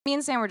Me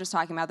and Sam were just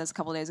talking about this a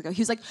couple days ago. He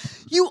was like,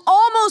 you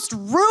almost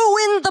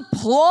ruined the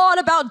plot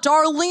about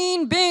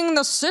Darlene being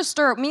the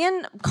sister. Me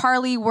and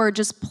Carly were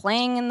just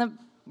playing in the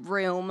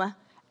room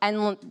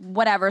and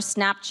whatever,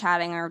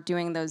 Snapchatting or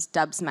doing those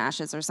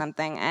Dubsmashes or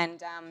something.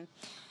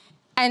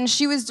 And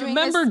she was doing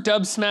Remember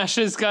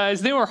Dubsmashes,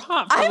 guys? They were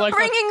hot. I'm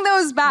bringing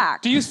those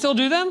back. Do you still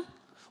do them?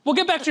 We'll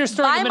get back to your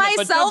story in a minute,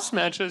 myself, but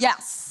Dubsmashes.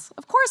 Yes.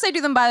 Of course I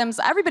do them by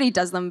themselves. Everybody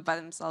does them by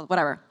themselves,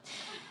 whatever.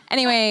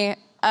 Anyway,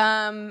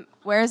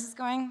 where is this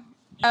going?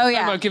 Oh,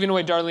 yeah. About giving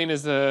away Darlene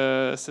as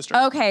the sister.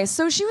 Okay,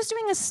 so she was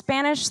doing a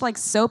Spanish like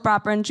soap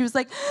opera, and she was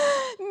like,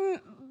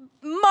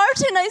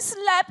 Martin, I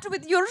slept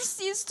with your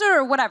sister,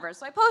 or whatever.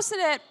 So I posted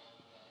it,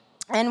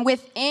 and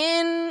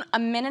within a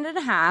minute and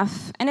a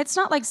half, and it's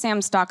not like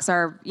Sam stalks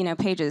our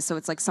pages, so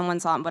it's like someone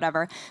saw it,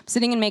 whatever. I'm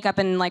sitting in makeup,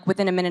 and like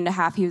within a minute and a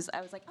half, I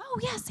was like, oh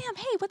yeah, Sam,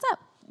 hey, what's up?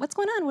 What's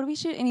going on? What do we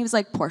shoot? And he was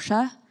like,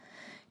 Portia,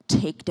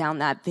 take down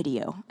that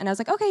video. And I was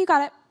like, okay, you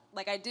got it.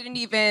 Like I didn't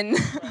even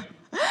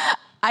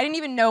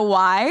know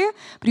why,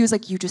 but he was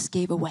like, you just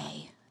gave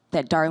away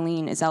that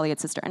Darlene is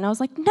Elliot's sister. And I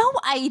was like, no,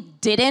 I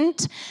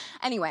didn't.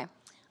 Anyway,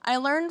 I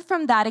learned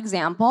from that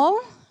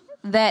example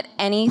that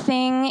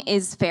anything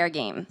is fair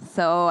game.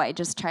 So I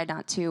just tried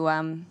not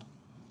to...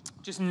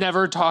 just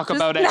never talk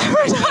about it.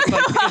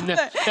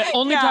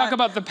 Only talk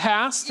about the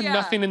past and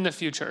nothing in the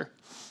future.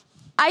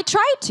 I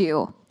tried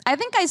to. I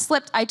think I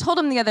slipped. I told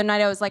him the other night,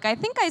 I was like, I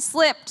think I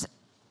slipped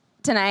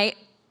tonight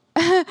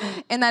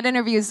in that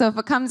interview. So if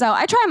it comes out,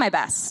 I try my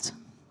best.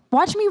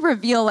 Watch me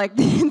reveal like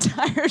the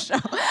entire show.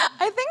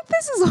 I think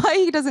this is why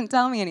he doesn't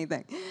tell me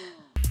anything.